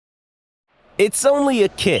It's only a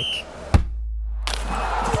kick,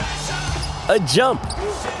 a jump,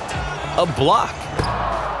 a block.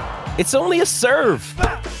 It's only a serve.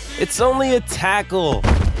 It's only a tackle,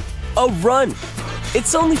 a run.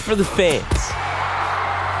 It's only for the fans.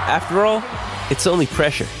 After all, it's only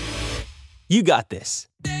pressure. You got this.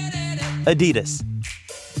 Adidas.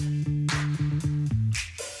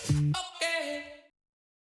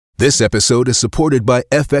 This episode is supported by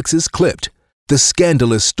FX's Clipped, the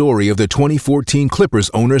scandalous story of the 2014 Clippers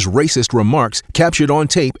owner's racist remarks captured on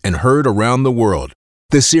tape and heard around the world.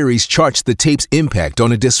 The series charts the tape's impact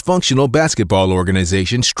on a dysfunctional basketball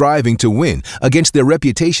organization striving to win against their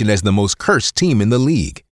reputation as the most cursed team in the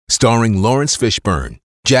league. Starring Lawrence Fishburne,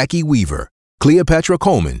 Jackie Weaver, Cleopatra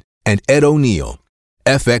Coleman, and Ed O'Neill.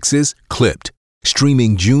 FX's Clipped,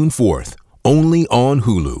 streaming June 4th, only on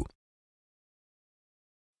Hulu.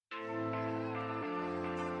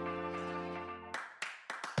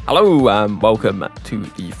 Hello and welcome to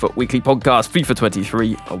the Foot Weekly Podcast FIFA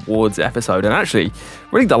 23 Awards episode, and actually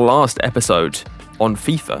really the last episode on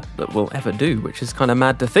FIFA that we'll ever do, which is kind of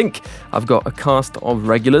mad to think. I've got a cast of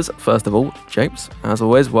regulars. First of all, James, as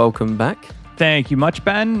always, welcome back. Thank you much,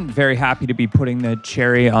 Ben. Very happy to be putting the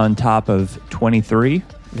cherry on top of 23.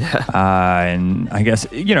 Yeah. And I guess,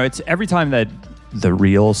 it's every time that the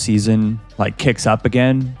real season kicks up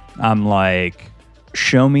again, I'm like,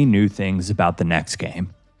 show me new things about the next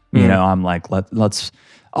game. I'm like, let's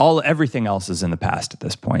everything else is in the past at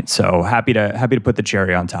this point. So happy to put the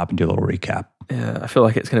cherry on top and do a little recap. Yeah, I feel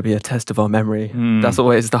like it's going to be a test of our memory. That's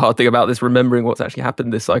always the hard thing about this, remembering what's actually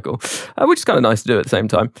happened this cycle, which is kind of nice to do at the same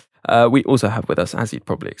time. We also have with us, as you'd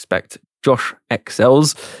probably expect, Josh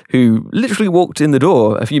Excels, who literally walked in the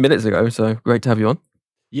door a few minutes ago. So great to have you on.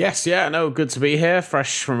 Yes, good to be here,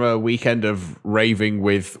 fresh from a weekend of raving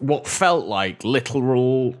with what felt like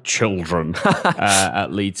literal children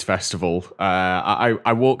at Leeds Festival.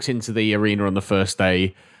 I walked into the arena on the first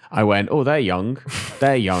day. I went, oh, they're young,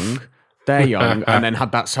 and then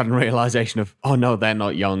had that sudden realization of, oh no, they're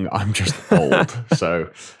not young, I'm just old. So,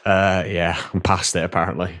 I'm past it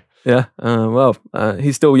apparently. Yeah,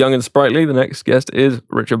 he's still young and sprightly. The next guest is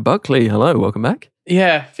Richard Buckley. Hello, welcome back.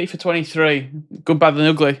 Yeah, FIFA 23. Good, bad and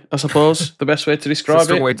ugly, I suppose. The best way to describe It's a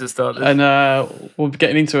strong it. way to start this. And we'll be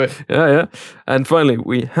getting into it. Yeah. And finally,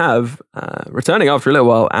 we have, returning after a little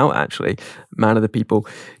while out, actually, man of the people,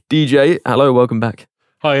 DJ. Hello, welcome back.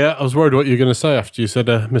 Hi, yeah. I was worried what you were going to say after you said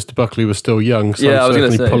Mr. Buckley was still young. So Yeah, I I'm was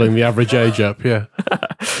gonna certainly say. pulling the average age up, yeah.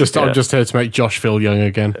 I'm just here to make Josh feel young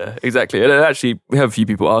again. Yeah, exactly. And actually, we have a few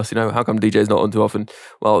people ask, how come DJ's not on too often?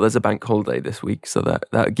 Well, there's a bank holiday this week, so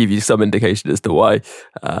that give you some indication as to why.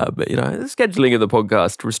 But, the scheduling of the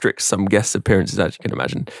podcast restricts some guest appearances, as you can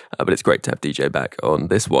imagine. But it's great to have DJ back on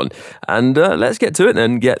this one. And let's get to it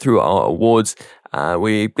and get through our awards.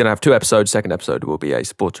 We're going to have two episodes. Second episode will be a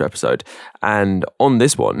supporter episode. And on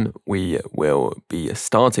this one, we will be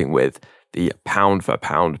starting with the pound for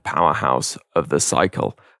pound powerhouse of the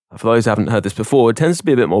cycle. For those who haven't heard this before, it tends to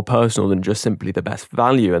be a bit more personal than just simply the best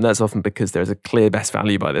value. And that's often because there's a clear best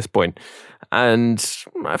value by this point. And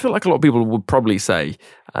I feel like a lot of people would probably say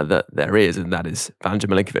that there is, and that is Vanja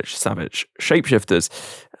Milinkovic-Savic shapeshifters.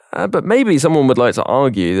 But maybe someone would like to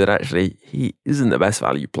argue that actually he isn't the best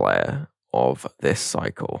value player of this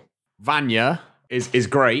cycle. Vanya is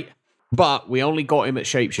great, but we only got him at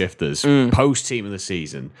Shapeshifters post team of the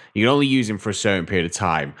season. You can only use him for a certain period of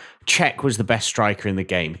time. Czech was the best striker in the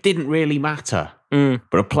game. Didn't really matter.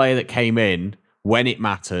 But a player that came in when it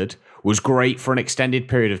mattered was great for an extended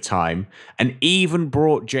period of time and even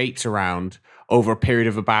brought Japes around over a period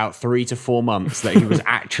of about 3 to 4 months that he was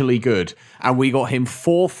actually good. And we got him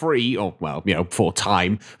for free, for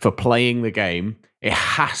time, for playing the game. It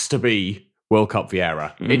has to be World Cup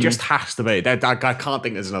Vieira. It just has to be. I can't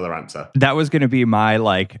think there's another answer. That was going to be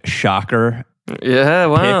my shocker. Yeah,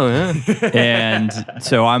 wow, yeah. And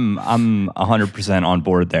so I'm 100% on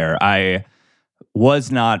board there. I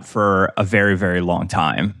was not for a very, very long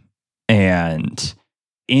time. And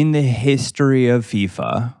in the history of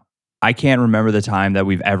FIFA, I can't remember the time that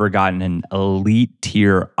we've ever gotten an elite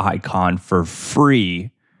tier icon for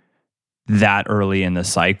free that early in the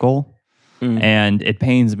cycle. And it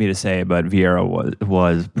pains me to say, but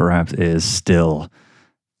Vieira is still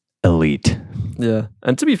elite. Yeah.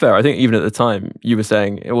 And to be fair, I think even at the time you were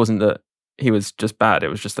saying it wasn't that he was just bad. It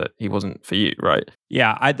was just that he wasn't for you, right?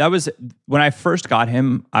 Yeah. That was when I first got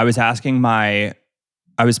him. I was playing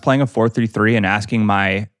a 4-3-3 and asking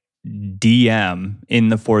my DM in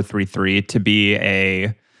the 4-3-3 to be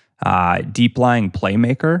a deep lying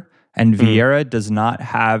playmaker. And Vieira does not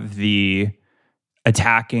have the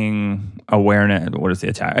attacking awareness. What is the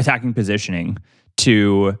attacking positioning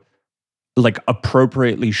to like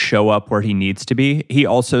appropriately show up where he needs to be. He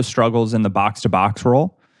also struggles in the box-to-box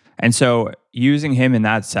role. And so using him in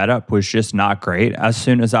that setup was just not great. As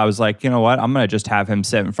soon as I was like, you know what, I'm going to just have him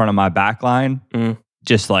sit in front of my back line,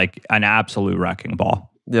 just like an absolute wrecking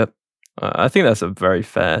ball. Yep. I think that's a very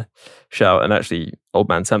fair shout. And actually, Old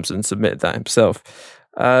Man Sampson submitted that himself.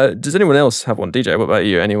 Does anyone else have one? DJ, what about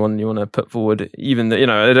you? Anyone you want to put forward? Even that, it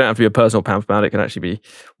don't have to be a personal pound for pound. It can actually be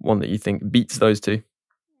one that you think beats those two.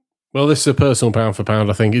 Well, this is a personal pound for pound.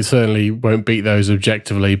 I think it certainly won't beat those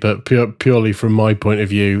objectively, but purely from my point of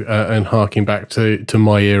view and harking back to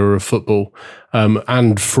my era of football,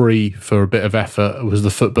 and free for a bit of effort was the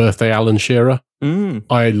FUT birthday Alan Shearer.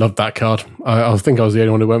 I loved that card. I think I was the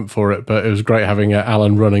only one who went for it, but it was great having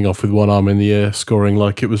Alan running off with one arm in the air, scoring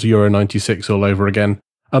like it was Euro 96 all over again.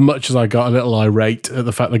 And much as I got a little irate at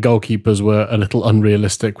the fact the goalkeepers were a little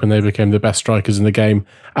unrealistic when they became the best strikers in the game,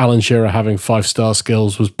 Alan Shearer having 5-star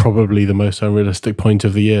skills was probably the most unrealistic point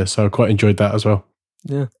of the year. So I quite enjoyed that as well.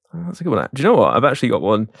 Yeah, that's a good one. Do you know what? I've actually got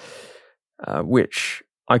one which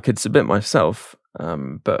I could submit myself,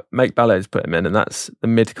 but Make Ballet's put him in, and that's the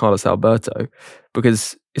mid Carlos Alberto,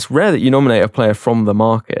 because it's rare that you nominate a player from the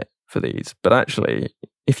market for these, but actually,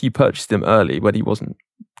 if you purchased him early when he wasn't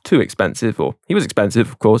too expensive, or he was expensive,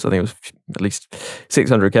 of course. I think it was at least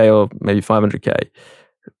 600k or maybe 500k,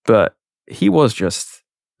 but he was just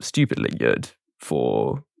stupidly good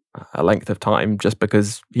for a length of time just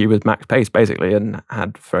because he was max pace basically and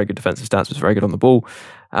had very good defensive stats, was very good on the ball.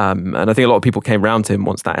 And I think a lot of people came round to him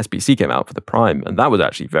once that SBC came out for the Prime, and that was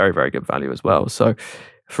actually very, very good value as well. So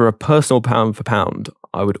for a personal pound for pound,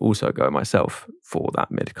 I would also go myself for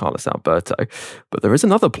that mid Carlos Alberto. But there is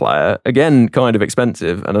another player, again, kind of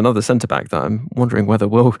expensive, and another centre-back that I'm wondering whether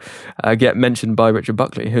will get mentioned by Richard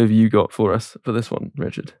Buckley. Who have you got for us for this one,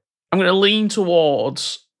 Richard? I'm going to lean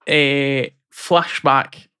towards a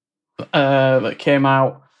flashback that came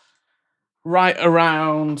out right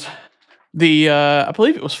around the, I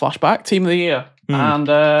believe it was Flashback, Team of the Year, and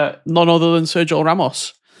none other than Sergio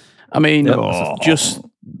Ramos. I mean, just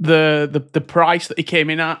the price that he came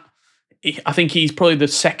in at, I think he's probably the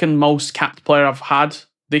second most capped player I've had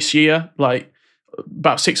this year, like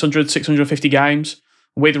about 650 games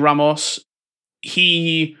with Ramos.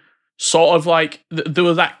 He sort of like, there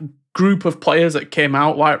was that group of players that came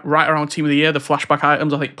out like right around Team of the Year, the flashback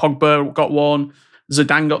items. I think Pogba got one,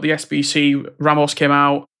 Zidane got the SBC, Ramos came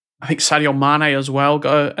out. I think Sadio Mane as well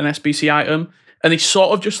got an SBC item. And they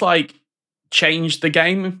sort of just like changed the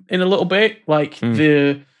game in a little bit. Like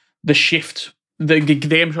the shift, the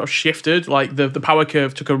game sort of shifted. Like the power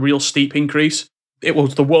curve took a real steep increase. It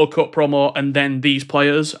was the World Cup promo and then these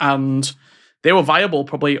players, and they were viable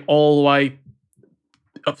probably all the way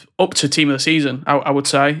up to Team of the Season, I would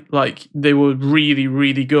say. Like they were really,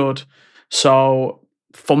 really good. So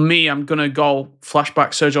for me, I'm going to go flashback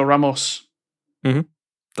Sergio Ramos. Mm-hmm.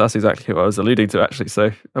 That's exactly what I was alluding to, actually. So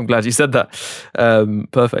I'm glad you said that.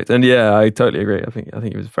 Perfect. And yeah, I totally agree. I think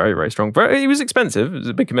he was very, very strong. He was expensive. It was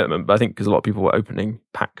a big commitment, but I think because a lot of people were opening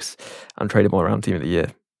packs and trading more around Team of the Year,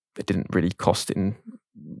 it didn't really cost in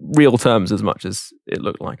real terms as much as it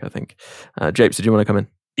looked like, I think. Japes, did you want to come in?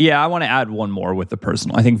 Yeah, I want to add one more with the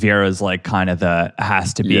personal. I think Vieira's like kind of the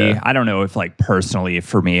has to be. Yeah. I don't know if like personally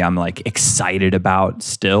for me, I'm like excited about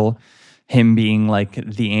still him being like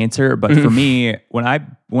the answer. But for me, when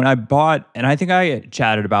I bought, and I think I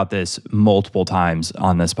chatted about this multiple times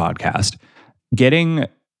on this podcast, getting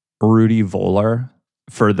Rudy Voller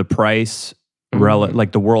for the price,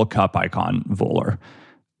 like the World Cup icon Voller,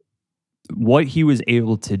 what he was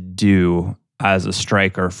able to do as a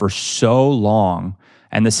striker for so long,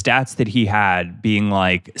 and the stats that he had being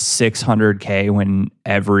like 600K when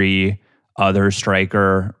every other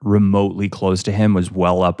striker remotely close to him was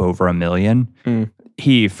well up over 1 million.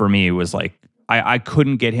 He, for me, was like, I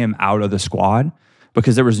couldn't get him out of the squad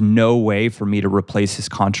because there was no way for me to replace his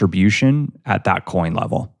contribution at that coin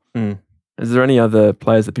level. Is there any other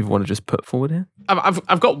players that people want to just put forward here?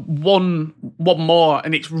 I've got one more,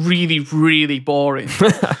 and it's really, really boring.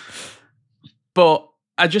 But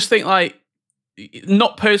I just think, like,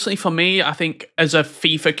 not personally for me, I think as a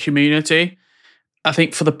FIFA community, I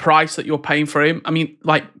think for the price that you're paying for him, I mean,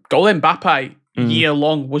 like, Goal Mbappe year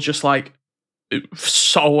long was just like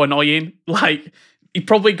so annoying. Like, he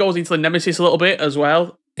probably goes into the Nemesis a little bit as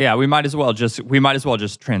well. Yeah, we might as well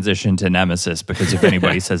just transition to Nemesis, because if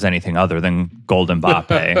anybody says anything other than Gold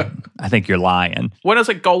Mbappe, I think you're lying. When as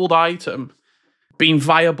a gold item being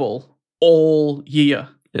viable all year,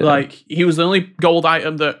 like he was the only gold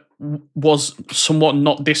item that was somewhat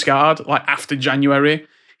not discard. Like after January,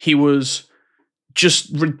 he was just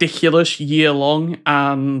ridiculous year long,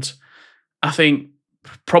 and I think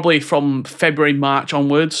probably from February, March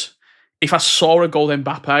onwards, if I saw a goal with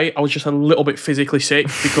Mbappe, I was just a little bit physically sick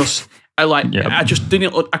because I just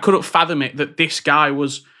I couldn't fathom it that this guy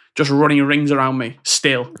was just running rings around me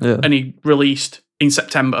still, and he released in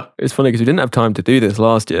September. It's funny because we didn't have time to do this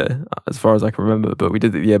last year, as far as I can remember, but we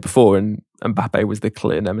did it the year before, and Mbappe was the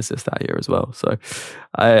clear nemesis that year as well. So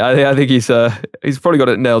I think he's probably got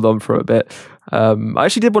it nailed on for a bit. I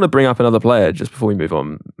actually did want to bring up another player just before we move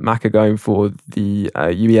on. Maka going for the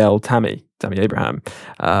UEL Tammy Abraham.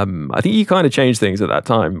 I think he kind of changed things at that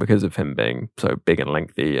time because of him being so big and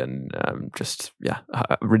lengthy and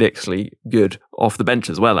ridiculously good off the bench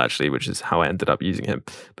as well, actually, which is how I ended up using him.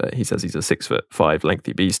 But he says he's a 6'5"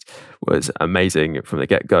 lengthy beast, was amazing from the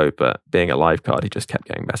get-go, but being a live card, he just kept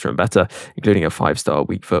getting better and better, including a 5-star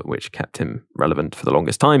weak foot, which kept him relevant for the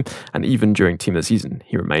longest time. And even during Team of the Season,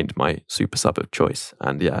 he remained my super sub of choice.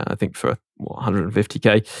 And I think for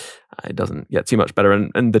 150k, it doesn't get too much better,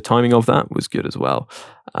 and the timing of that was good as well,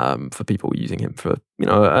 for people using him for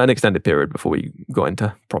an extended period before we got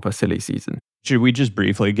into proper silly season. Should we just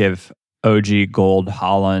briefly give OG Gold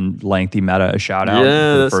Holland lengthy meta a shout out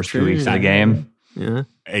for the first 2 weeks of the game? Yeah,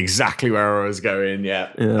 exactly where I was going.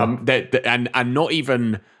 And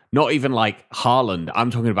not even like Haaland.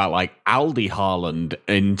 I'm talking about like Aldi Haaland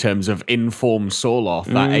in terms of inform Soloth,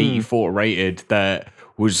 that 84 rated that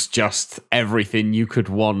was just everything you could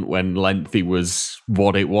want when lengthy was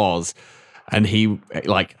what it was. And he,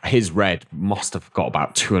 like, his red must have got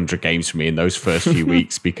about 200 games for me in those first few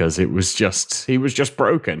weeks because he was just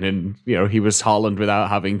broken. And, he was Haaland without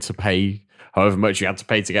having to pay however much you had to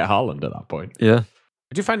pay to get Haaland at that point. Yeah.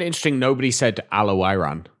 I do find it interesting nobody said Alo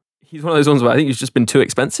Iran. He's one of those ones where I think he's just been too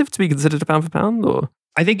expensive to be considered a pound for pound, or...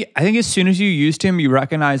 I think as soon as you used him, you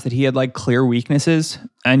recognized that he had like clear weaknesses,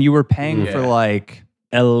 and you were paying for like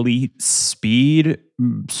elite speed,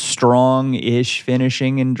 strong-ish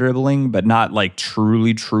finishing and dribbling, but not like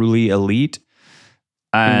truly elite.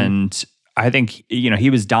 And I think he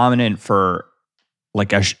was dominant for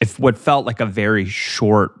like what felt like a very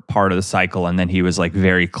short part of the cycle, and then he was like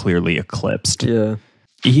very clearly eclipsed. Yeah,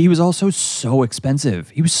 he was also so expensive.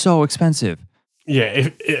 He was so expensive. Yeah,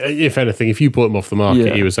 if anything, if you bought him off the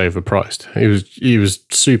market, he was overpriced. He was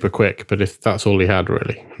super quick, but if that's all he had,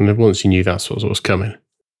 really, and then once you knew that's what was coming.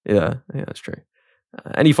 Yeah, that's true.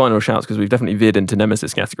 Any final shouts? Because we've definitely veered into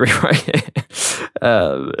Nemesis category, right?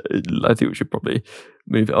 I think we should probably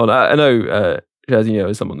move on. I know Jairzinho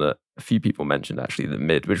is someone that a few people mentioned, actually, the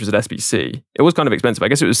mid, which was at SBC. It was kind of expensive. I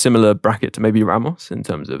guess it was similar bracket to maybe Ramos in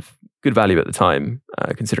terms of good value at the time,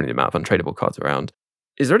 considering the amount of untradeable cards around.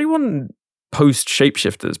 Is there anyone post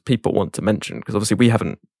shapeshifters people want to mention? Because obviously we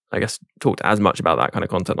haven't, I guess, talked as much about that kind of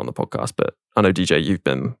content on the podcast, but I know, DJ, you've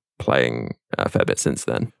been playing a fair bit since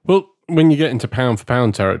then. Well, when you get into pound for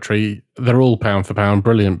pound territory, they're all pound for pound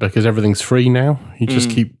brilliant because everything's free now. You just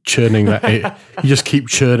keep churning that. You just keep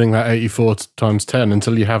churning that 84 times 10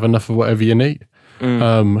 until you have enough of whatever you need.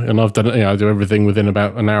 And I've done it. I do everything within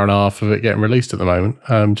about an hour and a half of it getting released at the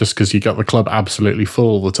moment, just because you got the club absolutely full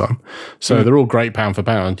all the time. So they're all great pound for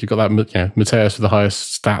pound. You've got that Mateus with the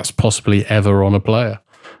highest stats possibly ever on a player.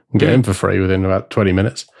 You can get him for free within about 20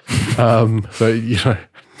 minutes. So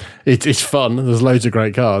it's fun. There's loads of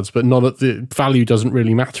great cards, but the value doesn't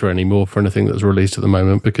really matter anymore for anything that's released at the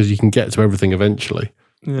moment because you can get to everything eventually.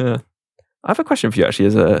 Yeah, I have a question for you actually,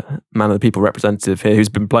 as a Man of the People representative here who's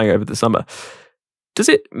been playing over the summer. Does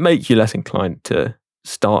it make you less inclined to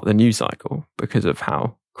start the new cycle because of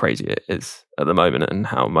how crazy it is at the moment and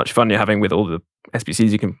how much fun you're having with all the SBCs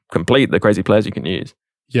you can complete, the crazy players you can use?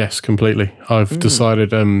 Yes, completely. I've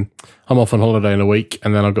decided I'm off on holiday in a week,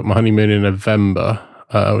 and then I've got my honeymoon in November,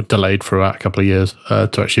 delayed for about a couple of years to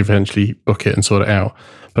actually eventually book it and sort it out.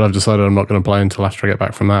 But I've decided I'm not going to play until after I get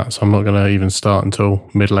back from that, so I'm not going to even start until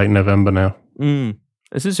mid-late November now.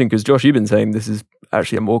 It's interesting because, Josh, you've been saying this is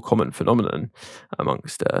actually a more common phenomenon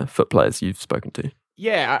amongst foot players you've spoken to.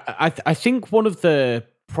 Yeah, I think one of the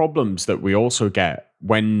problems that we also get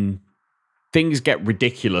when things get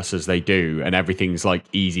ridiculous as they do and everything's like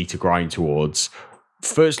easy to grind towards,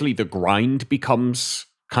 firstly, the grind becomes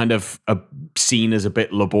kind of seen as a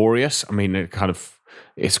bit laborious. I mean,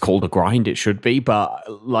 it's called a grind, it should be, but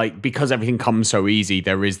like because everything comes so easy,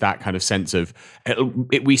 there is that kind of sense of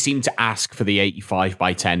we seem to ask for the 85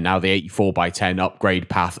 by 10, now the 84 by 10 upgrade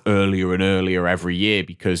path earlier and earlier every year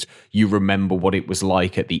because you remember what it was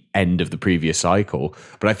like at the end of the previous cycle.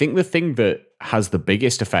 But I think the thing that has the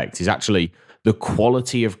biggest effect is actually the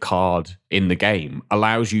quality of card in the game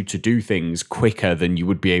allows you to do things quicker than you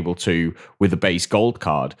would be able to with a base gold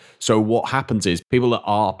card. So what happens is people that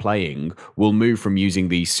are playing will move from using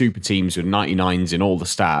these super teams with 99s in all the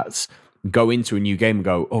stats go into a new game and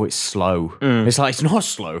go, oh, it's slow. It's like, it's not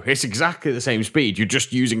slow. It's exactly the same speed. You're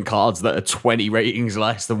just using cards that are 20 ratings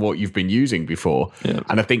less than what you've been using before. Yeah.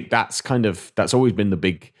 And I think that's always been the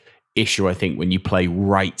big issue. I think when you play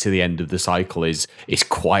right to the end of the cycle is it's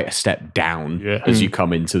quite a step down as you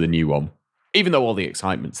come into the new one. Even though all the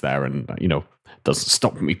excitement's there and, doesn't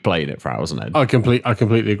stop me playing it for hours on end. I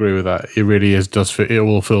completely agree with that. It really is. It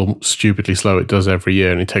will feel stupidly slow. It does every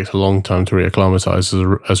year, and it takes a long time to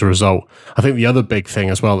reacclimatise as a result. I think the other big thing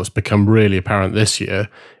as well that's become really apparent this year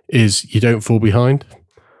is you don't fall behind.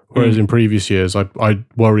 Whereas in previous years, I'd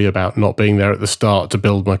worry about not being there at the start to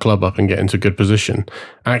build my club up and get into a good position.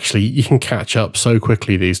 Actually, you can catch up so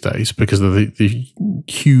quickly these days because of the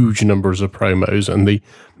huge numbers of promos and the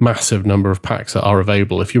massive number of packs that are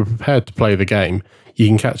available. If you're prepared to play the game, you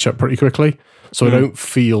can catch up pretty quickly. So I don't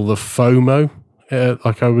feel the FOMO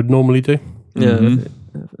like I would normally do. Yeah.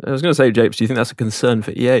 I was going to say, Japes, do you think that's a concern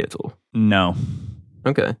for EA at all? No.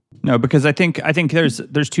 Okay. No, because I think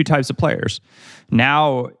there's two types of players.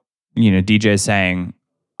 Now, DJ is saying,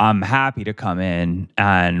 I'm happy to come in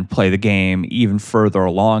and play the game even further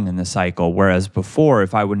along in the cycle. Whereas before,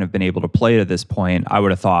 if I wouldn't have been able to play to this point, I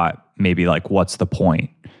would have thought maybe like, what's the point?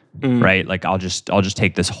 Right? Like I'll just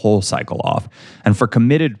take this whole cycle off. And for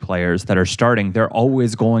committed players that are starting, they're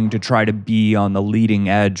always going to try to be on the leading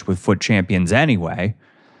edge with FUT Champions anyway.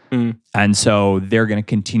 And so they're going to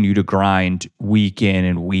continue to grind week in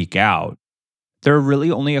and week out. There are really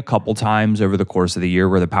only a couple times over the course of the year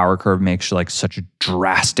where the power curve makes like such a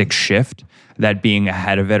drastic shift that being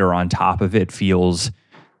ahead of it or on top of it feels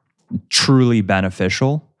truly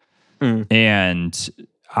beneficial. And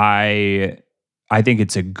I think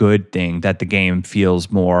it's a good thing that the game feels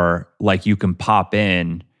more like you can pop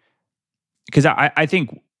in, because I think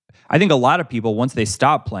a lot of people, once they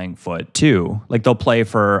stop playing FUT too, like they'll play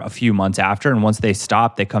for a few months after, and once they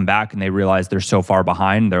stop, they come back and they realize they're so far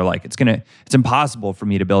behind. They're like, it's impossible for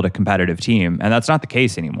me to build a competitive team. And that's not the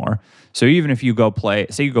case anymore. So even if you go play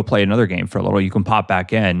another game for a little, you can pop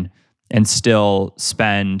back in and still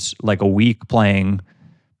spend like a week playing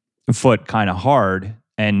FUT kind of hard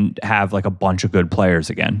and have like a bunch of good players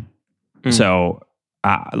again. So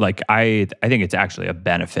I think it's actually a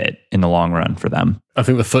benefit in the long run for them. I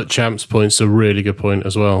think the FUT Champs point's a really good point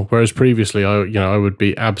as well. Whereas previously, I would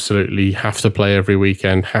be absolutely have to play every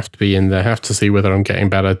weekend, have to be in there, have to see whether I'm getting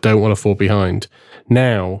better, don't want to fall behind.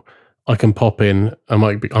 Now I can pop in. I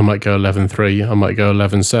might go 11-3, I might go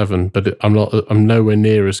 11-7, but I'm nowhere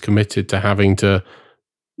near as committed to having to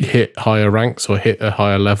hit higher ranks or hit a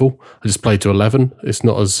higher level. I just play to 11. It's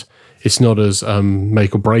not as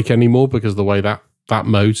make or break anymore because of the way that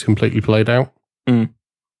mode's completely played out.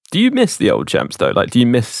 Do you miss the old champs though? Like, do you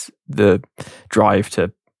miss the drive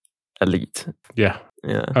to elite? Yeah,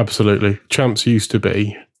 absolutely. Champs used to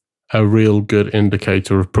be a real good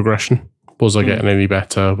indicator of progression. Was I getting any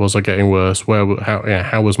better? Was I getting worse?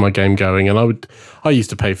 How was my game going? And I used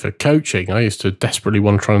to pay for coaching. I used to desperately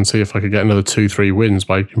want to try and see if I could get another 2-3 wins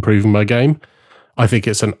by improving my game. I think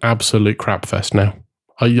it's an absolute crap fest now.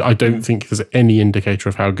 I don't think there's any indicator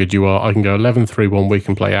of how good you are. I can go 11-3 one week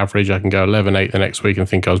and play average. I can go 11-8 the next week and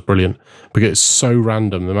think I was brilliant. Because it's so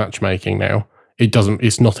random, the matchmaking now.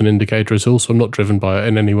 It's not an indicator at all, so I'm not driven by it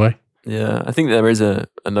in any way. Yeah, I think there is a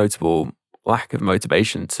notable lack of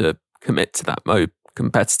motivation to commit to that mode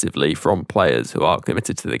competitively from players who are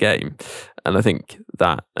committed to the game. And I think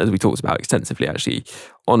that, as we talked about extensively actually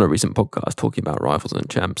on a recent podcast talking about rivals and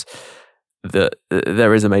champs, that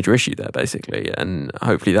there is a major issue there basically, and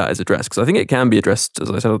hopefully that is addressed, because I think it can be addressed, as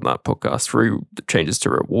I said on that podcast, through the changes to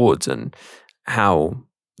rewards and how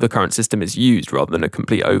the current system is used rather than a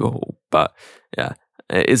complete overhaul. But yeah,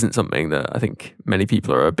 it isn't something that I think many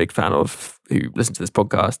people are a big fan of who listen to this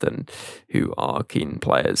podcast and who are keen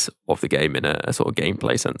players of the game in a sort of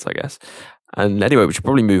gameplay sense, I guess. And anyway, we should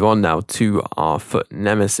probably move on now to our FUT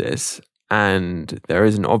Nemesis. And there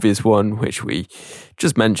is an obvious one, which we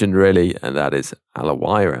just mentioned really, and that is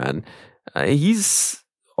Alawiran. He's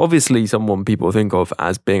obviously someone people think of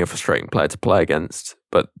as being a frustrating player to play against,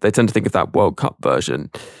 but they tend to think of that World Cup version.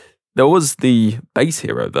 There was the base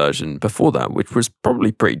hero version before that, which was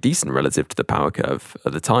probably pretty decent relative to the power curve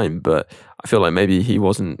at the time, but I feel like maybe he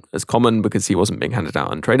wasn't as common because he wasn't being handed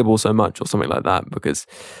out untradeable so much or something like that, because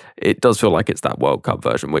it does feel like it's that World Cup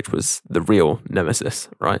version, which was the real Nemesis,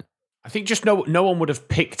 right? I think just no one would have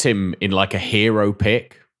picked him in like a hero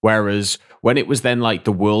pick, whereas when it was then like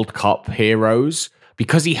the World Cup heroes,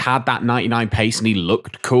 because he had that 99 pace and he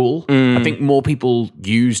looked cool, I think more people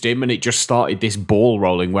used him and it just started this ball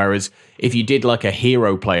rolling. Whereas if you did like a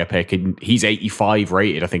hero player pick and he's 85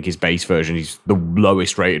 rated, I think his base version, he's the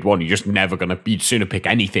lowest rated one. You're just never going to, you'd sooner pick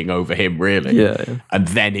anything over him, really. Yeah. And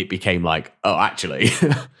then it became like, oh, actually.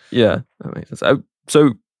 Yeah, that makes sense.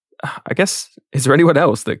 So I guess, is there anyone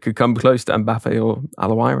else that could come close to Mbappe or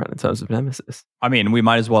Alawiran in terms of Nemesis? I mean, we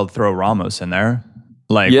might as well throw Ramos in there.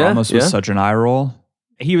 Like, Ramos was such an eye roll.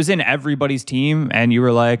 He was in everybody's team, and you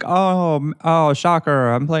were like, oh, shocker,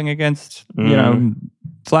 I'm playing against,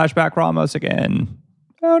 flashback Ramos again.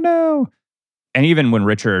 Oh, no. And even when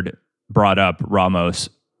Richard brought up Ramos,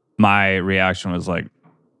 my reaction was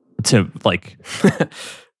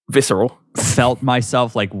visceral. Felt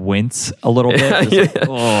myself like wince a little bit.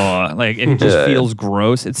 It just feels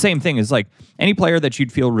gross. It's the same thing as like any player that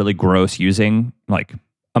you'd feel really gross using, like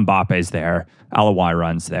Mbappe's there,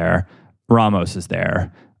 Alawiran's there, Ramos is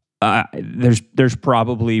there. There's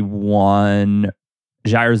probably one,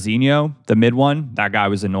 Jairzinho, the mid one. That guy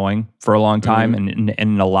was annoying for a long time and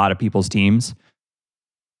in a lot of people's teams.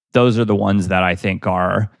 Those are the ones that I think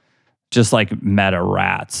are just like meta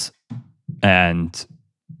rats, and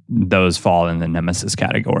those fall in the Nemesis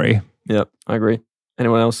category. Yep, I agree.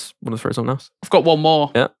 Anyone else want to throw something else? I've got one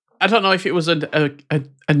more. Yeah. I don't know if it was a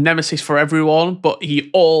nemesis for everyone, but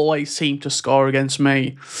he always seemed to score against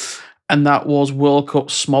me. And that was World Cup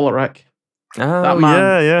Smolarek. Oh, that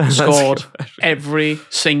man That's scored every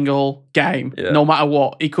single game, Yeah. no matter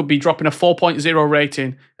what. He could be dropping a 4.0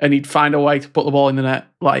 rating and he'd find a way to put the ball in the net.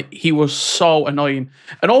 Like, he was so annoying.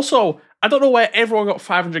 And also, I don't know where everyone got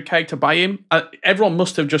 500k to buy him. Everyone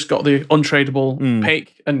must have just got the untradeable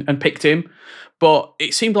pick and picked him. But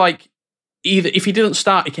it seemed like either if he didn't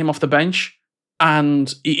start, he came off the bench,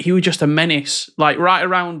 and he was just a menace. Like right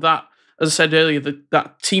around that, as I said earlier,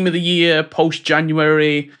 that team of the year,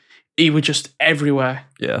 post-January, he was just everywhere.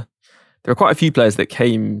 Yeah. There were quite a few players that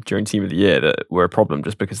came during Team of the Year that were a problem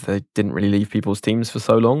just because they didn't really leave people's teams for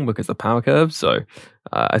so long because of the power curve. So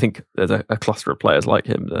I think there's a cluster of players like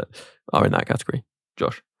him that are in that category.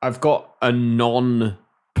 Josh? I've got a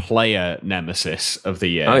non-player nemesis of the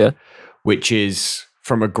year. Oh, yeah. Which is,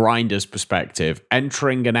 from a grinder's perspective,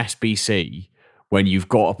 entering an SBC when you've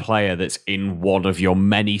got a player that's in one of your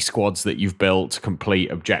many squads that you've built to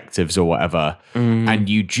complete objectives or whatever, and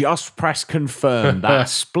you just press confirm that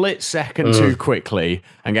split second too quickly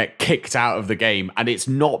and get kicked out of the game, and it's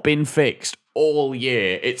not been fixed all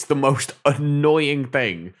year. It's the most annoying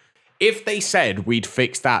thing. If they said we'd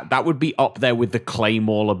fix that, that would be up there with the claim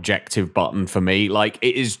all objective button for me. Like,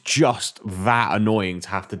 it is just that annoying to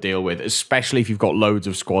have to deal with, especially if you've got loads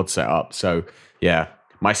of squad set up. So, yeah,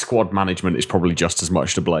 my squad management is probably just as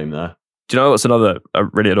much to blame there. Do you know what's another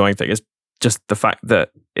really annoying thing? Is just the fact that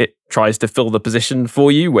it tries to fill the position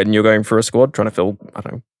for you when you're going for a squad, trying to fill, I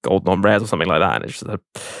don't know, gold non-rares or something like that. And it's just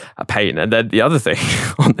a pain. And then the other thing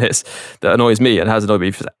on this that annoys me and has annoyed me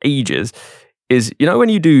for ages is, when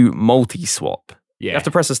you do multi-swap, you have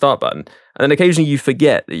to press the start button, and then occasionally you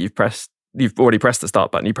forget that you've already pressed the start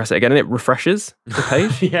button, you press it again, and it refreshes the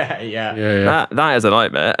page. Yeah. That is a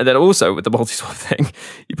nightmare. And then also with the multi-swap thing,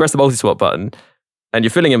 you press the multi-swap button, and you're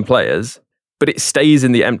filling in players, but it stays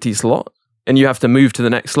in the empty slot, and you have to move to the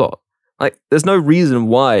next slot. Like, there's no reason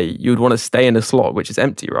why you would want to stay in a slot which is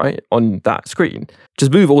empty, right, on that screen.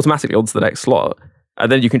 Just move automatically onto the next slot, and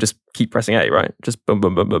then you can just keep pressing A, right? Just boom,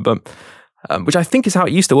 boom, boom, boom, boom. Which I think is how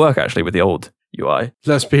it used to work, actually, with the old UI.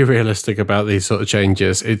 Let's be realistic about these sort of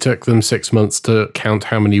changes. It took them 6 months to count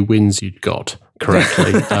how many wins you'd got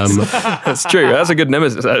correctly. That's true. That's a good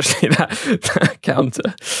nemesis, actually, that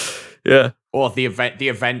counter. Yeah. Or the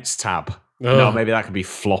events tab. No, maybe that could be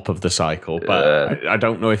flop of the cycle, but I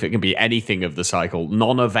don't know if it can be anything of the cycle.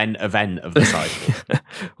 Non-event of the cycle.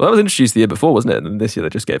 Well, that was introduced the year before, wasn't it? And this year they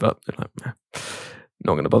just gave up. They're like,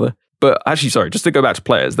 not going to bother. But actually, sorry, just to go back to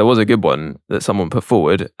players, there was a good one that someone put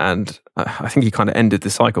forward, and I think he kind of ended the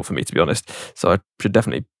cycle for me, to be honest. So I should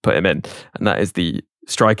definitely put him in, and that is the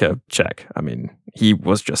striker check. I mean, he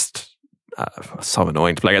was just so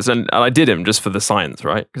annoying to play against, and I did him just for the science,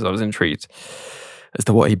 right? Because I was intrigued as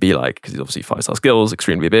to what he'd be like, because he's obviously 5-star skills,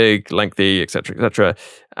 extremely big, lengthy, etc., etc.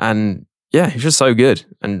 And yeah, he's just so good,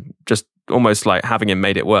 and just almost like having him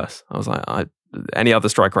made it worse. I was like, any other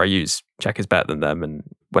striker I use, check is better than them. And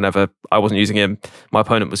whenever I wasn't using him, my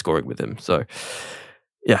opponent was scoring with him. So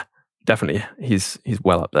yeah, definitely he's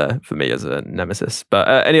well up there for me as a nemesis.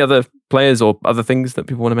 But any other players or other things that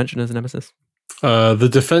people want to mention as a nemesis? The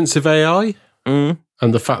defensive AI and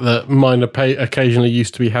the fact that mine occasionally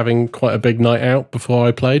used to be having quite a big night out before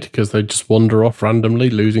I played because they'd just wander off randomly,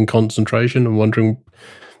 losing concentration and wondering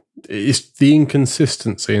it's the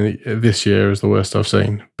inconsistency this year is the worst I've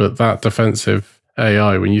seen. But that defensive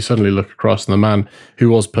AI, when you suddenly look across and the man who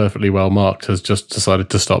was perfectly well marked has just decided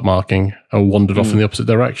to stop marking and wandered off in the opposite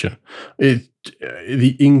direction.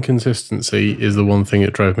 The inconsistency is the one thing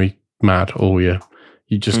that drove me mad all year.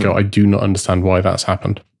 You just go, I do not understand why that's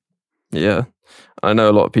happened. Yeah. I know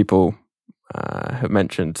a lot of people have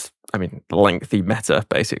mentioned, lengthy meta,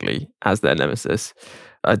 basically, as their nemesis.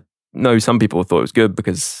 I know some people thought it was good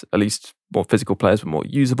because at least more physical players were more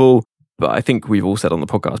usable. But I think we've all said on the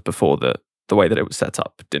podcast before that the way that it was set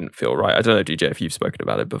up didn't feel right. I don't know, DJ, if you've spoken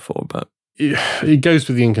about it before, but... It goes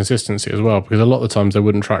with the inconsistency as well, because a lot of the times they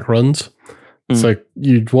wouldn't track runs. So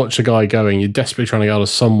you'd watch a guy going, you're desperately trying to get out of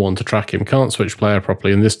someone to track him, can't switch player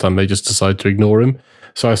properly, and this time they just decide to ignore him.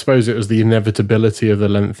 So I suppose it was the inevitability of the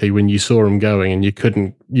lengthy when you saw him going and you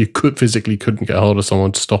physically couldn't get hold of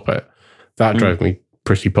someone to stop it. That drove me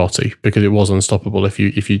pretty potty because it was unstoppable if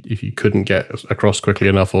you couldn't get across quickly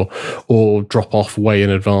enough or drop off way in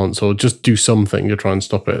advance or just do something to try and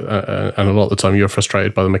stop it. And a lot of the time you're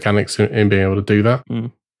frustrated by the mechanics in being able to do that.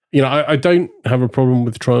 I don't have a problem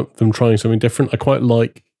with them trying something different. I quite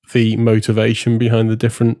like the motivation behind the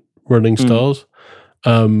different running styles,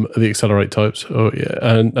 the accelerate types.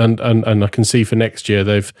 And I can see for next year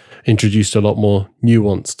they've introduced a lot more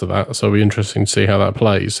nuance to that. So it'll be interesting to see how that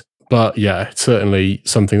plays. But yeah, it's certainly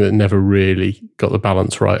something that never really got the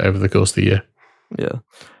balance right over the course of the year. Yeah.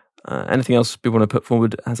 Anything else we want to put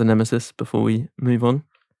forward as a nemesis before we move on?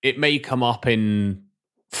 It may come up in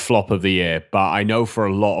flop of the year, but I know for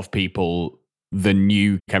a lot of people, the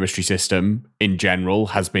new chemistry system in general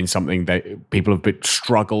has been something that people have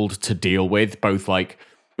struggled to deal with, both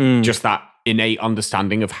just that innate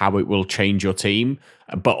understanding of how it will change your team,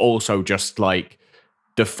 but also just like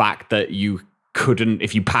the fact that you couldn't,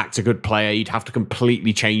 if you packed a good player, you'd have to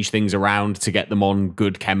completely change things around to get them on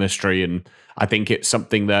good chemistry. And I think it's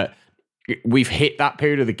something that we've hit that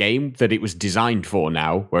period of the game that it was designed for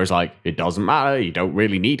now, whereas it doesn't matter, you don't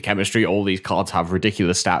really need chemistry, all these cards have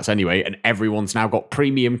ridiculous stats anyway, and everyone's now got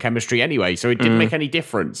premium chemistry anyway, so it didn't make any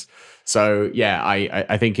difference. So yeah,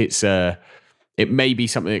 I think it's it may be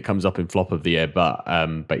something that comes up in flop of the year, but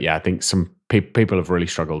yeah, I think some people have really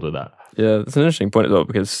struggled with that. Yeah, that's an interesting point as well,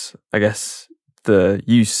 because I guess the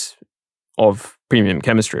use of premium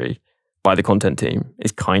chemistry by the content team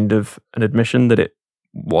is kind of an admission that it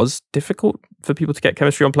was difficult for people to get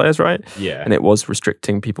chemistry on players, right? Yeah. And it was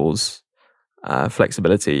restricting people's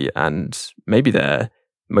flexibility and maybe their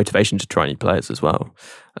motivation to try new players as well,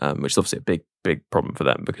 which is obviously a big problem for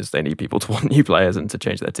them because they need people to want new players and to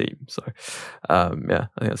change their team. So, yeah,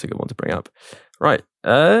 I think that's a good one to bring up. Right.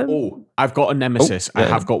 I've got a nemesis. Yeah. I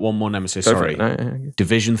have got one more nemesis. Go Sorry. No.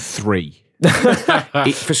 Division 3.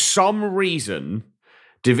 For some reason,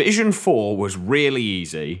 Division 4 was really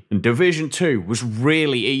easy and Division 2 was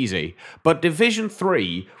really easy. But Division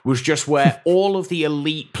 3 was just where all of the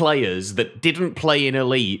elite players that didn't play in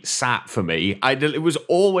elite sat for me. It was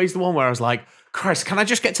always the one where I was like, Christ, can I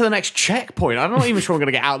just get to the next checkpoint? I'm not even sure I'm going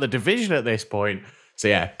to get out of the division at this point. So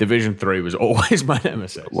yeah, Division 3 was always my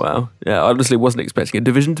nemesis. Wow. Yeah, I honestly wasn't expecting a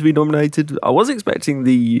division to be nominated. I was expecting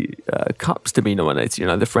the cups to be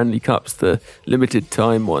nominated, the friendly cups, the limited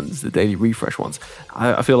time ones, the daily refresh ones.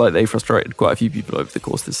 I feel like they frustrated quite a few people over the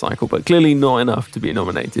course of this cycle, but clearly not enough to be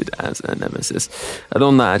nominated as a nemesis. And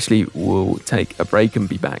on that, actually, we'll take a break and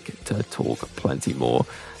be back to talk plenty more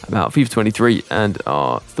about FIFA 23 and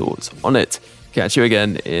our thoughts on it. Catch you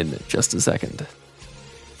again in just a second.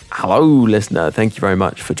 Hello, listener. Thank you very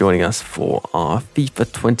much for joining us for our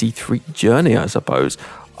FIFA 23 journey, I suppose,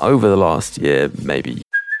 over the last year, maybe.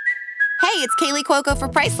 Hey, it's Kaylee Cuoco for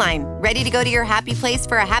Priceline. Ready to go to your happy place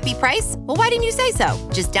for a happy price? Well, why didn't you say so?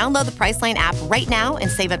 Just download the Priceline app right now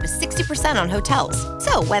and save up to 60% on hotels.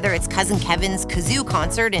 So whether it's Cousin Kevin's Kazoo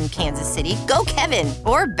Concert in Kansas City, go Kevin,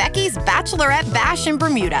 or Becky's Bachelorette Bash in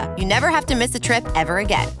Bermuda, you never have to miss a trip ever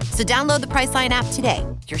again. So download the Priceline app today.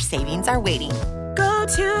 Your savings are waiting. Go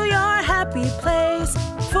to your happy place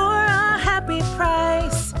for a happy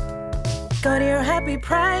price. Go to your happy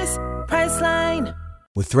price, Priceline.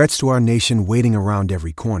 With threats to our nation waiting around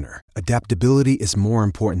every corner, adaptability is more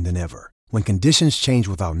important than ever. When conditions change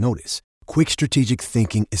without notice, quick strategic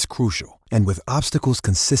thinking is crucial. And with obstacles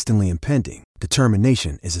consistently impending,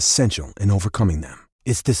 determination is essential in overcoming them.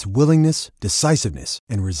 It's this willingness, decisiveness,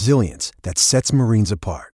 and resilience that sets Marines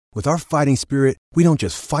apart. With our fighting spirit, we don't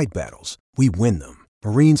just fight battles, we win them.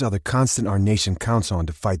 Marines are the constant our nation counts on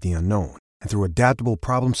to fight the unknown. And through adaptable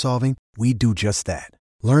problem solving, we do just that.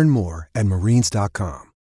 Learn more at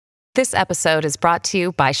marines.com. This episode is brought to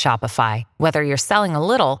you by Shopify. Whether you're selling a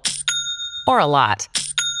little or a lot,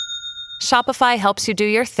 Shopify helps you do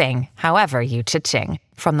your thing, however you cha-ching.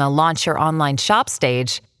 From the launch your online shop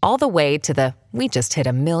stage, all the way to the we just hit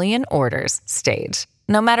 1 million orders stage.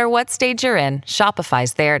 No matter what stage you're in,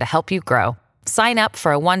 Shopify's there to help you grow. Sign up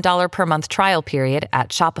for a $1 per month trial period at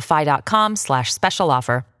shopify.com/special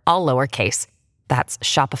offer, all lowercase. That's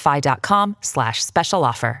shopify.com/special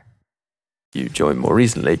offer. You joined more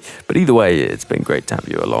recently, but either way, it's been great to have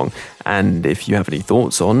you along. And if you have any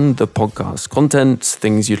thoughts on the podcast content,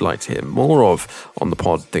 things you'd like to hear more of on the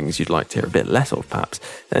pod, things you'd like to hear a bit less of perhaps,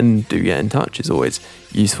 then do get in touch. It's always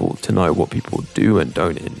useful to know what people do and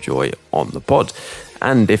don't enjoy on the pod.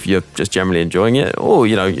 And if you're just generally enjoying it, or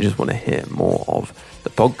you just want to hear more of the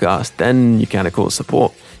podcast, then you can of course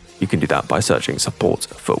support. You can do that by searching Support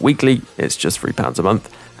for Weekly. It's just £3 a month,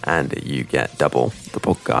 and you get double the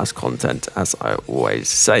podcast content, as I always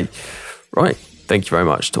say. Right, thank you very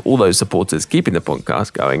much to all those supporters keeping the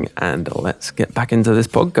podcast going, and let's get back into this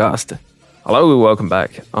podcast. Hello, welcome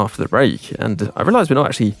back after the break, and I realise we're not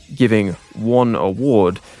actually giving one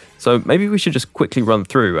award, so maybe we should just quickly run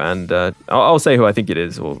through, and I'll say who I think it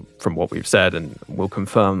is, or from what we've said, and we'll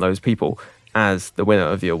confirm those people as the winner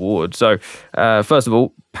of the award. So, first of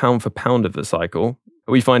all, pound for pound of the cycle.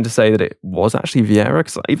 Are we fine to say that it was actually Vieira?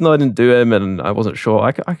 Because even though I didn't do him and I wasn't sure,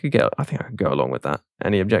 I think I could go along with that.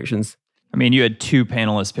 Any objections? I mean, you had 2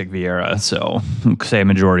 panelists pick Vieira, so say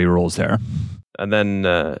majority rules there. And then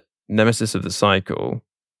Nemesis of the cycle,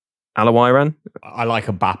 Alawiran. I like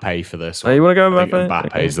Mbappe for this. Oh, you want to go Mbappe?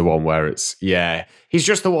 Mbappe is the one where he's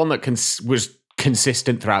just the one that was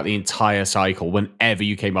consistent throughout the entire cycle. Whenever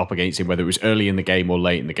you came up against him, whether it was early in the game or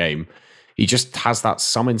late in the game, he just has that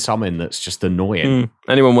summon that's just annoying.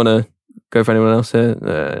 Anyone want to go for anyone else here?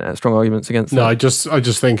 Strong arguments against that? No, I just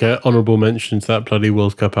think honourable mention to that bloody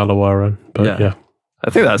World Cup Alawiran. But yeah. I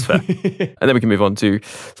think that's fair. And then we can move on to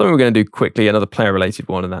something we're going to do quickly, another player-related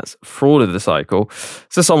one, and that's Fraud of the Cycle.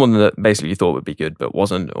 So someone that basically you thought would be good but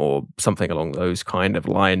wasn't, or something along those kind of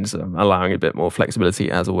lines, allowing a bit more flexibility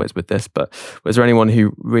as always with this. But was there anyone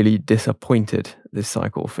who really disappointed this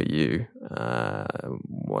cycle for you?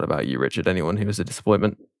 What about you, Richard? Anyone who was a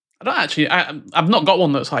disappointment? I don't actually. I've not got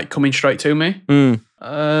one that's like coming straight to me.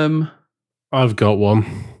 I've got one.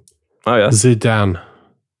 Oh, yeah. Zidane.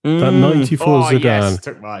 That 94 Zidane. Yes,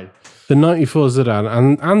 took mine. The 94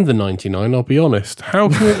 Zidane and the 99, I'll be honest. How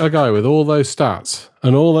can a guy with all those stats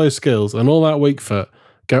and all those skills and all that weak foot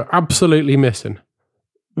go absolutely missing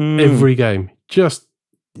every game?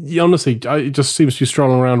 Honestly, it just seems to be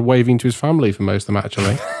strolling around waving to his family for most of the match,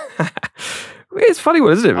 I think. It's funny,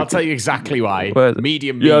 isn't it? I'll tell you exactly why.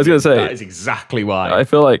 Medium. Yeah, I was going to say. That is exactly why. I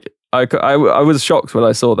feel like I was shocked when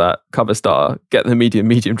I saw that cover star get the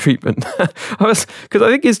medium treatment. Because I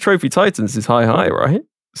think his Trophy Titans is high, right?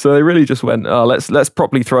 So they really just went, let's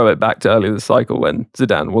properly throw it back to earlier this cycle when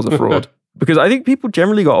Zidane was a fraud. Because I think people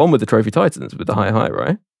generally got on with the Trophy Titans with the high,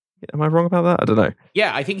 right? Am I wrong about that? I don't know.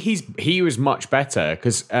 Yeah, I think he was much better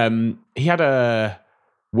because he had a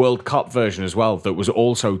World Cup version as well that was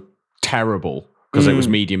also terrible because it was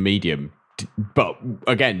medium, but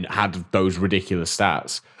again had those ridiculous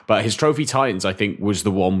stats. But his Trophy Titans, I think, was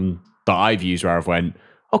the one that I've used where I've went,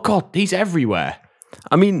 oh God, he's everywhere.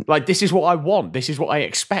 I mean, like, this is what I want. This is what I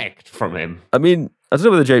expect from him. I mean, I don't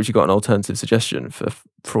know whether, James, you got an alternative suggestion for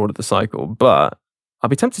Fraud of the Cycle, but I'd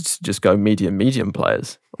be tempted to just go medium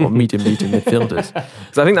players or medium midfielders.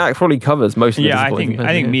 Because I think that probably covers most of the disappointing I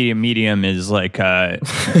think medium is like a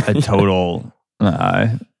total,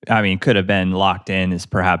 could have been locked in as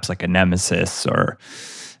perhaps like a Nemesis or...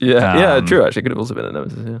 Yeah, true. Actually, it could have also been a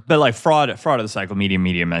Nemesis. Yeah. But like fraud of the cycle,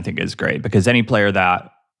 medium, I think is great because any player that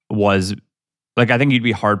was like, I think you'd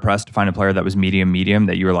be hard pressed to find a player that was medium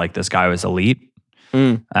that you were like, this guy was elite,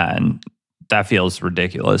 and that feels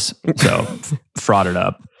ridiculous. So fraud it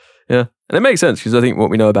up. Yeah, and it makes sense because I think what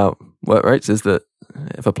we know about work rates is that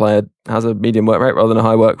if a player has a medium work rate rather than a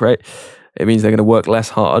high work rate, it means they're going to work less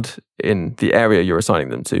hard in the area you're assigning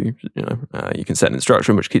them to. You can set an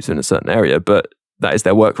instruction which keeps them in a certain area, but that is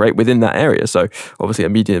their work rate within that area. So obviously a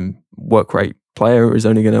medium work rate player is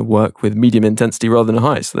only going to work with medium intensity rather than a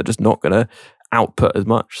high. So they're just not going to output as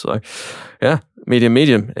much. So yeah, medium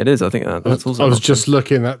it is. I think that's also... I was just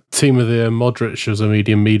looking at Team of the Year, Modric as a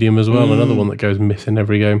medium as well. Another one that goes missing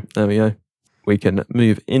every game. There we go. We can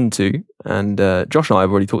move into, and Josh and I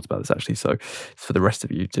have already talked about this actually, so it's for the rest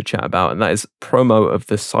of you to chat about, and that is promo of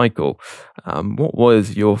the cycle. What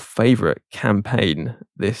was your favourite campaign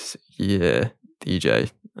this year,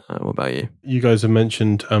 DJ? What about you? You guys have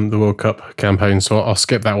mentioned the World Cup campaign, so I'll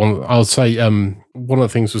skip that one. I'll say one of the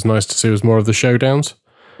things was nice to see was more of the showdowns,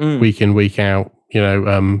 week in, week out.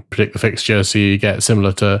 predict the fixture, so you get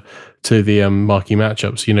similar to the marquee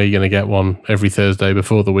matchups. You're going to get one every Thursday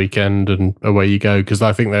before the weekend, and away you go. Because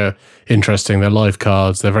I think they're interesting. They're live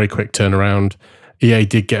cards. They're very quick turnaround. EA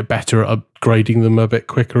did get better at upgrading them a bit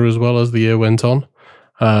quicker as well as the year went on,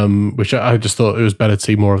 which I just thought it was better to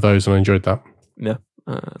see more of those, and I enjoyed that. Yeah,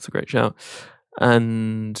 that's a great shout.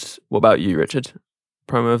 And what about you, Richard?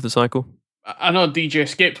 Promo of the cycle? I know DJ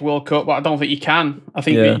skipped World Cup, but I don't think you can. I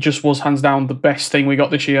think it just was hands down the best thing we got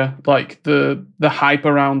this year. Like the hype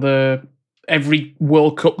around every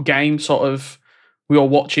World Cup game, sort of we were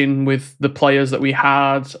watching with the players that we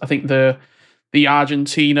had. I think the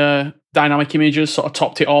Argentina dynamic images sort of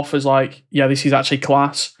topped it off as like, yeah, this is actually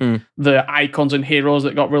class. The icons and heroes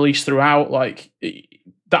that got released throughout, like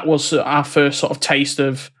that was our first sort of taste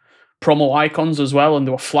of promo icons as well, and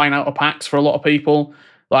they were flying out of packs for a lot of people.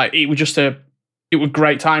 Like it was just it was a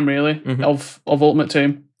great time really of Ultimate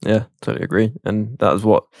Team. Yeah, totally agree. And that was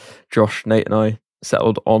what Josh, Nate, and I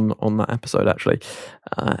settled on that episode. Actually,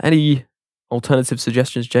 any alternative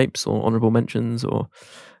suggestions, Japes, or honourable mentions, or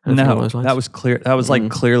anything along those lines? That was clear. That was like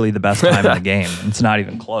clearly the best time in the game. It's not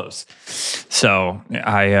even close. So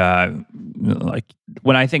I like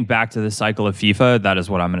when I think back to the cycle of FIFA, that is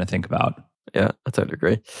what I'm going to think about. Yeah, I totally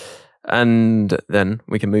agree. And then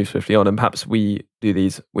we can move swiftly on, and perhaps we do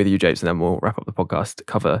these with you, Japes, and then we'll wrap up the podcast,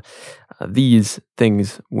 cover these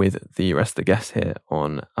things with the rest of the guests here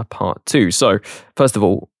on a part 2. So, first of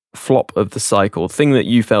all, flop of the cycle, thing that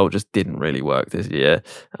you felt just didn't really work this year,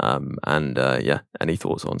 any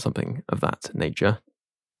thoughts on something of that nature?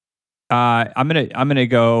 I'm gonna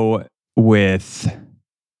go with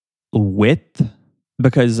width.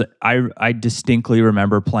 Because I distinctly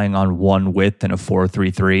remember playing on one width in a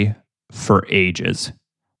 4-3-3 for ages.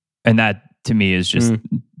 And that to me is just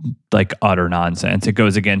like utter nonsense. It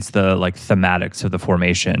goes against the like thematics of the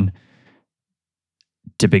formation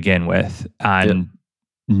to begin with. And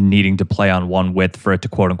needing to play on one width for it to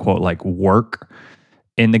quote unquote like work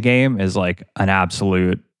in the game is like an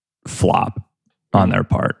absolute flop on their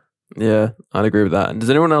part. Yeah, I'd agree with that. And does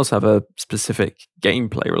anyone else have a specific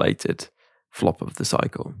gameplay related flop of the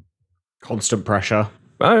cycle? Constant pressure.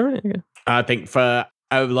 Oh, right. Okay. I think for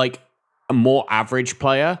like a more average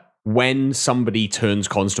player, when somebody turns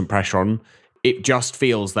constant pressure on, it just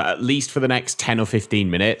feels that at least for the next 10 or 15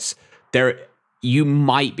 minutes, you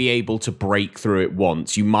might be able to break through it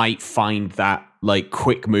once. You might find that like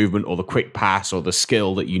quick movement or the quick pass or the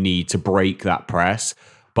skill that you need to break that press.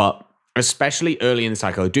 But especially early in the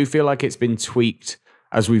cycle, I do feel like it's been tweaked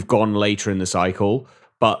as we've gone later in the cycle.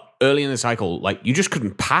 But early in the cycle, like you just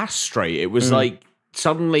couldn't pass straight. It was like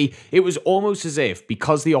suddenly, it was almost as if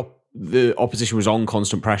because the opposition was on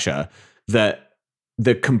constant pressure, that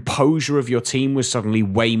the composure of your team was suddenly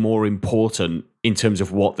way more important in terms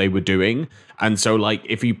of what they were doing. And so, like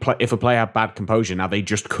if a player had bad composure, now they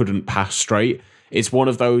just couldn't pass straight. It's one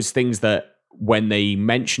of those things that when they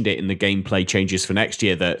mentioned it in the gameplay changes for next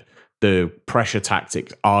year, that the pressure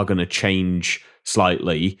tactics are going to change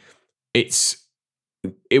slightly.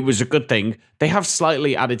 It was a good thing. They have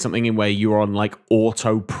slightly added something in where you're on like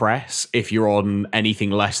auto press if you're on anything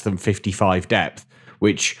less than 55 depth,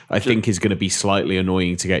 which I think is going to be slightly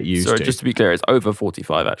annoying to get used to. Sorry, just to be clear, it's over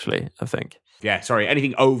 45 actually, I think. Yeah, sorry,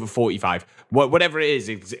 anything over 45. Whatever it is,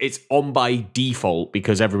 it's on by default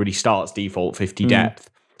because everybody starts default 50 depth.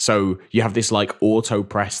 So you have this like auto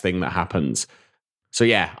press thing that happens. So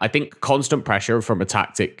yeah, I think constant pressure from a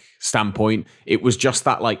tactic standpoint, it was just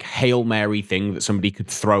that like Hail Mary thing that somebody could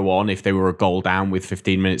throw on if they were a goal down with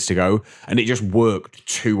 15 minutes to go. And it just worked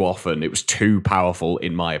too often. It was too powerful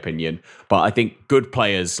in my opinion. But I think good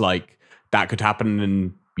players, like that could happen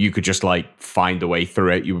and you could just like find a way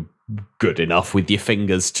through it. You were good enough with your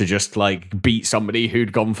fingers to just like beat somebody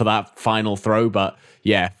who'd gone for that final throw. But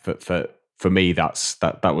yeah, for me, that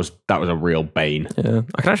was a real bane. Yeah,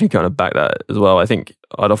 I can actually kind of back that as well. I think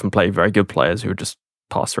I'd often play very good players who would just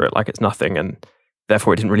pass through it like it's nothing, and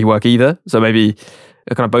therefore it didn't really work either. So maybe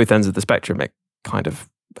at kind of both ends of the spectrum, it kind of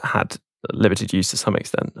had limited use to some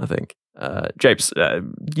extent, I think. Japes,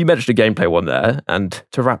 you mentioned a gameplay one there, and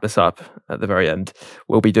to wrap this up at the very end,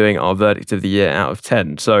 we'll be doing our verdict of the year out of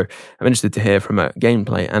 10. So I'm interested to hear from a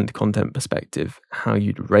gameplay and content perspective how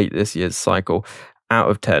you'd rate this year's cycle. Out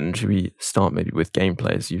of 10, should we start maybe with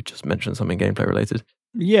gameplay, as you just mentioned something gameplay related?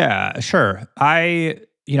 Yeah, sure. I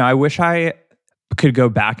wish I could go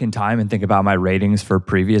back in time and think about my ratings for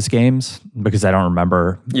previous games because I don't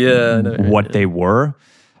remember what they were.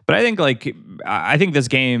 But I think this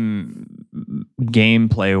game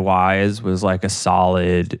gameplay wise was like a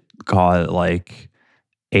solid, call it like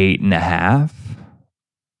 8.5.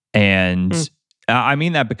 And I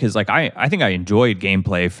mean that because like I think I enjoyed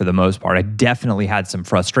gameplay for the most part. I definitely had some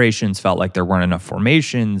frustrations, felt like there weren't enough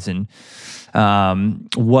formations, and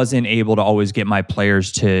wasn't able to always get my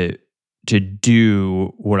players to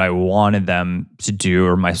do what I wanted them to do,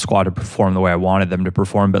 or my squad to perform the way I wanted them to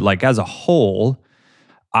perform. But like as a whole,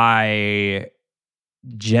 I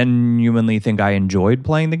genuinely think I enjoyed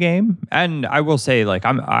playing the game. And I will say, like,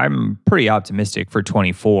 I'm pretty optimistic for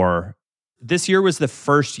 24. This year was the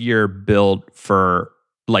first year built for,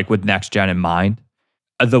 like, with next gen in mind.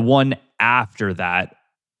 The one after that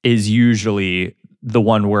is usually the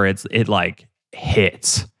one where it like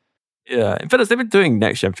hits. Yeah, in fairness, they've been doing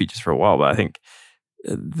next gen features for a while, but I think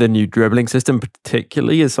the new dribbling system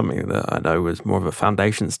particularly is something that I know was more of a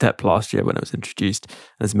foundation step last year when it was introduced,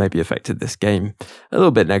 has maybe affected this game a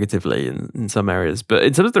little bit negatively in some areas. But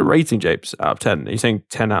in terms of the rating, Japes, out of 10, are you saying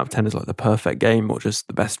 10 out of 10 is like the perfect game, or just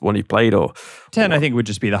the best one you played? Or 10, I think, would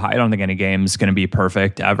just be the high. I don't think any game's going to be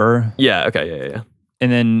perfect ever. Yeah, okay, yeah.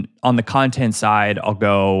 And then on the content side, I'll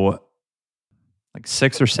go like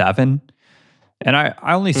 6 or 7. And I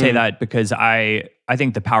only say that because I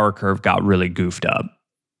think the power curve got really goofed up.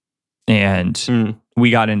 And we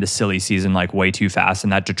got into silly season like way too fast,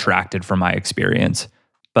 and that detracted from my experience.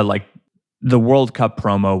 But like the World Cup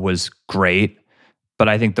promo was great, but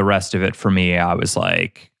I think the rest of it for me, I was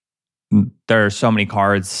like, there are so many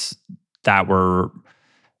cards that were,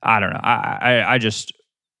 I don't know.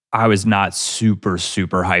 I was not super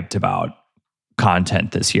hyped about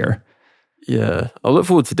content this year. Yeah, I'll look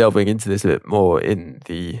forward to delving into this a bit more in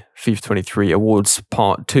the FIFA 23 Awards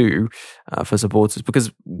Part 2 for supporters,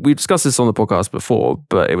 because we discussed this on the podcast before,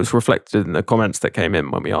 but it was reflected in the comments that came in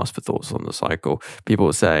when we asked for thoughts on the cycle. People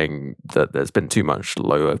were saying that there's been too much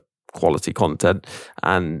lower quality content,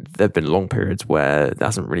 and there have been long periods where there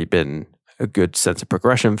hasn't really been a good sense of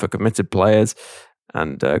progression for committed players,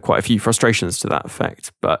 and quite a few frustrations to that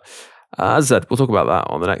effect. But as I said, we'll talk about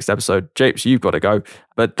that on the next episode. Japes, you've got to go.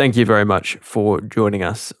 But thank you very much for joining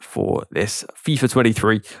us for this FIFA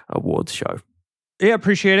 23 awards show. Yeah,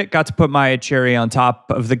 appreciate it. Got to put my cherry on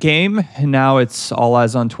top of the game. And now it's all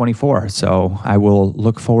eyes on 24. So I will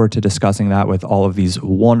look forward to discussing that with all of these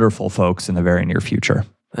wonderful folks in the very near future.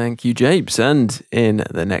 Thank you, Japes. And in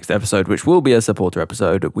the next episode, which will be a supporter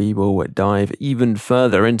episode, we will dive even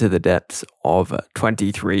further into the depths of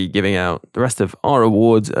 23, giving out the rest of our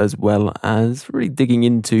awards, as well as really digging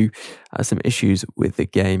into some issues with the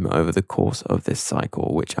game over the course of this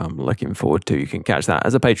cycle, which I'm looking forward to. You can catch that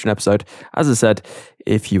as a Patreon episode. As I said,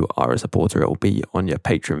 if you are a supporter, it will be on your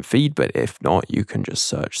Patreon feed, but if not, you can just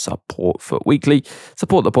search Support Foot Weekly,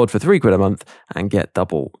 support the pod for £3 a month, and get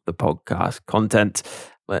double the podcast content.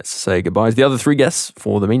 Let's say goodbye to the other 3 guests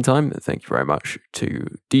for the meantime. Thank you very much to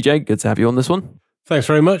DJ. Good to have you on this one. Thanks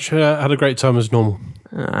very much. Had a great time as normal.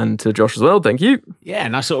 And to Josh as well. Thank you. Yeah,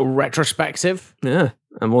 nice little retrospective. Yeah,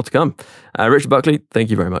 and more to come. Richard Buckley, thank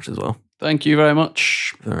you very much as well. Thank you very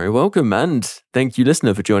much. Very welcome. And thank you,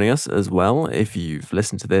 listener, for joining us as well. If you've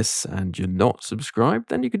listened to this and you're not subscribed,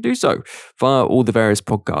 then you can do so via all the various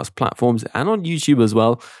podcast platforms and on YouTube as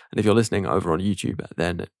well. And if you're listening over on YouTube,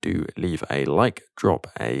 then do leave a like, drop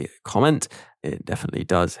a comment. It definitely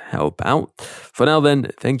does help out. For now,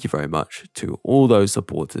 then, thank you very much to all those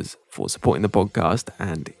supporters for supporting the podcast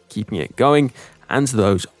and keeping it going, and to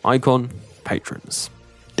those icon patrons: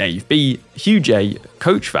 Dave B, Hugh J,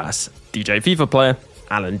 Coach Vass, DJ FIFA Player,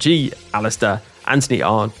 Alan G, Alistair, Anthony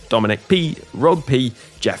R, Dominic P, Rob P,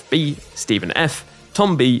 Jeff B, Stephen F,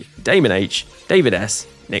 Tom B, Damon H, David S,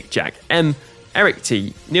 Nick Jack M, Eric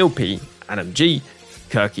T, Neil P, Adam G,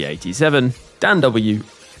 Kirky87, Dan W,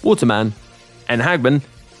 Waterman, N Hagman,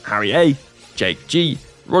 Harry A, Jake G,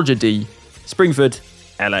 Roger D, Springford,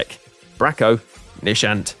 Alec, Bracco,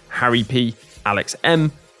 Nishant, Harry P, Alex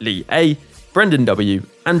M, Lee A, Brendan W,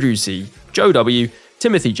 Andrew C, Joe W,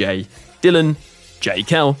 Timothy J, Dylan, J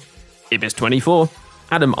Kell, Ibis24,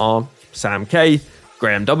 Adam R, Sam K,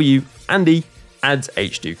 Graham W, Andy, Ads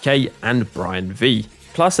H2K, and Brian V.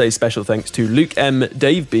 Plus a special thanks to Luke M,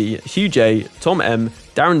 Dave B, Hugh J, Tom M,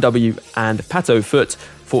 Darren W, and Pato Foot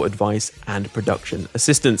for advice and production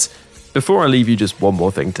assistance. Before I leave you, just one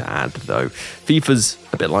more thing to add, though. FIFA's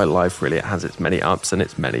a bit like life, really. It has its many ups and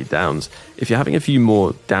its many downs. If you're having a few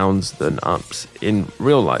more downs than ups in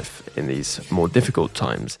real life in these more difficult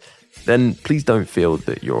times, then please don't feel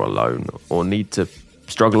that you're alone or need to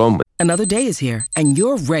struggle on with. Another day is here, and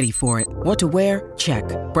you're ready for it. What to wear? Check.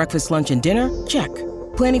 Breakfast, lunch, and dinner? Check.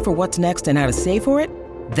 Planning for what's next and how to save for it?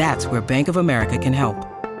 That's where Bank of America can help.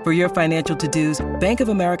 For your financial to-dos, Bank of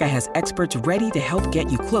America has experts ready to help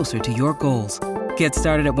get you closer to your goals. Get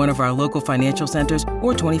started at one of our local financial centers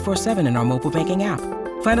or 24/7 in our mobile banking app.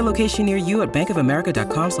 Find a location near you at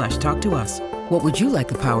bankofamerica.com/talktous. What would you like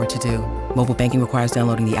the power to do? Mobile banking requires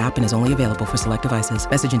downloading the app and is only available for select devices.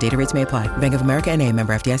 Message and data rates may apply. Bank of America N.A.,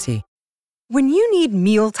 member FDIC. When you need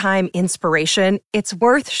mealtime inspiration, it's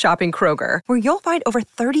worth shopping Kroger, where you'll find over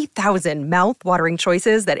 30,000 mouth-watering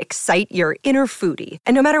choices that excite your inner foodie.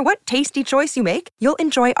 And no matter what tasty choice you make, you'll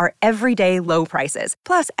enjoy our everyday low prices,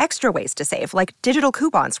 plus extra ways to save, like digital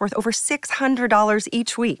coupons worth over $600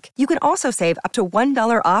 each week. You can also save up to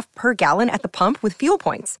 $1 off per gallon at the pump with fuel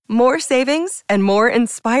points. More savings and more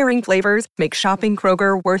inspiring flavors make shopping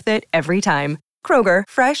Kroger worth it every time. Kroger,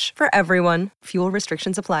 fresh for everyone. Fuel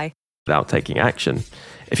restrictions apply. Without taking action.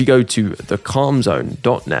 If you go to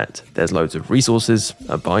thecalmzone.net, there's loads of resources,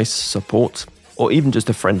 advice, support, or even just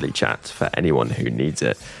a friendly chat for anyone who needs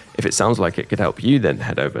it. If it sounds like it could help you, then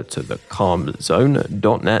head over to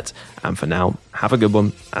thecalmzone.net. And for now, have a good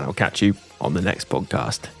one, and I'll catch you on the next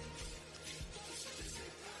podcast.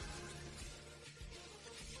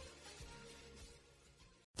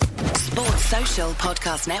 Sports Social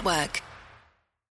Podcast Network.